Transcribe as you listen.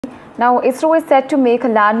Now, ISRO is set to make a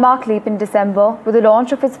landmark leap in December with the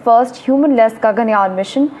launch of its first humanless Gaganyaan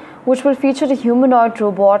mission, which will feature a humanoid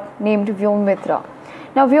robot named Vyommitra.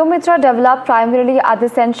 Now, Vyommitra, developed primarily at the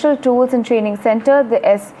Central Tools and Training Center, the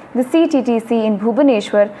CTTC in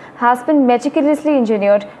Bhubaneswar, has been meticulously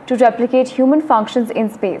engineered to replicate human functions in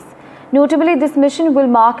space. Notably, this mission will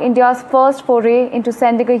mark India's first foray into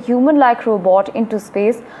sending a human-like robot into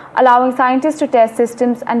space, allowing scientists to test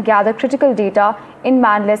systems and gather critical data in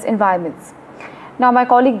manless environments. Now, my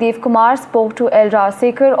colleague Dev Kumar spoke to L.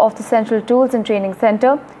 Rasekar of the Central Tools and Training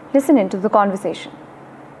Center. Listen into the conversation.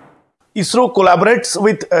 ISRO collaborates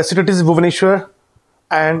with CTTC Bhubaneswar,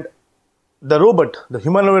 and the robot, the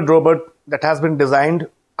humanoid robot that has been designed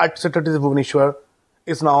at CTTC Bhubaneswar,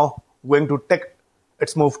 is now going to take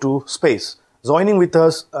its move to space. Joining with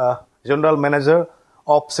us, General Manager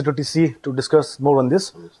of CTTC to discuss more on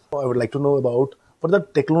this. I would like to know about what the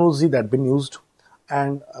technology that been used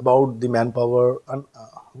and about the manpower and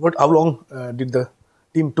how long did the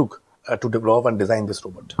team took to develop and design this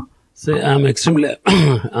robot. So I'm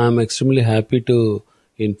extremely happy to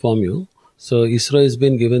inform you. So ISRO has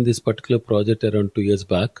been given this particular project around 2 years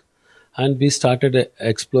back, and we started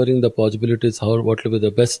exploring the possibilities what will be the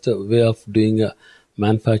best way of doing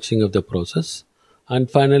manufacturing of the process. And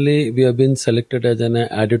finally, we have been selected as an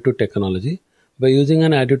additive technology. By using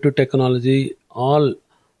an additive technology, all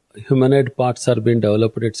humanoid parts are being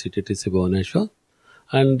developed at CTTC Bhubaneswar.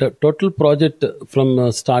 And the total project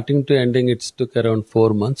from starting to ending, it took around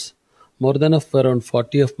 4 months. More than around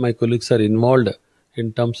 40 of my colleagues are involved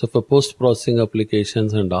in terms of post-processing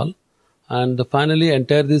applications and all. And finally,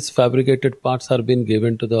 entire these fabricated parts are being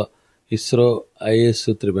given to the ISRO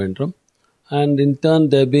ISU Trivandrum. And in turn,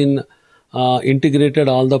 they've been integrated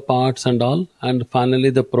all the parts and all. And finally,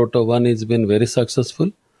 the Proto 1 has been very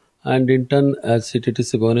successful. And in turn, as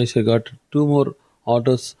CTTC Bhubaneswar got 2 more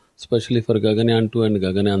orders, especially for Gaganyaan 2 and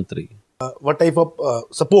Gaganyaan 3. What type of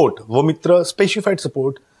support, Vyommitra specified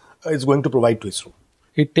support, is going to provide to ISRO?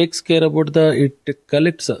 It takes care about it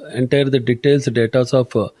collects entire the details, data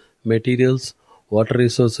of materials, water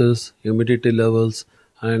resources, humidity levels,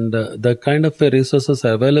 and the kind of resources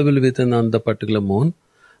available within on the particular moon.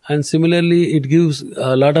 And similarly, it gives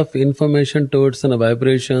a lot of information towards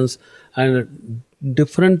vibrations and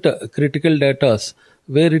different critical data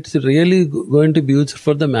where it's really going to be used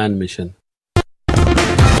for the manned mission.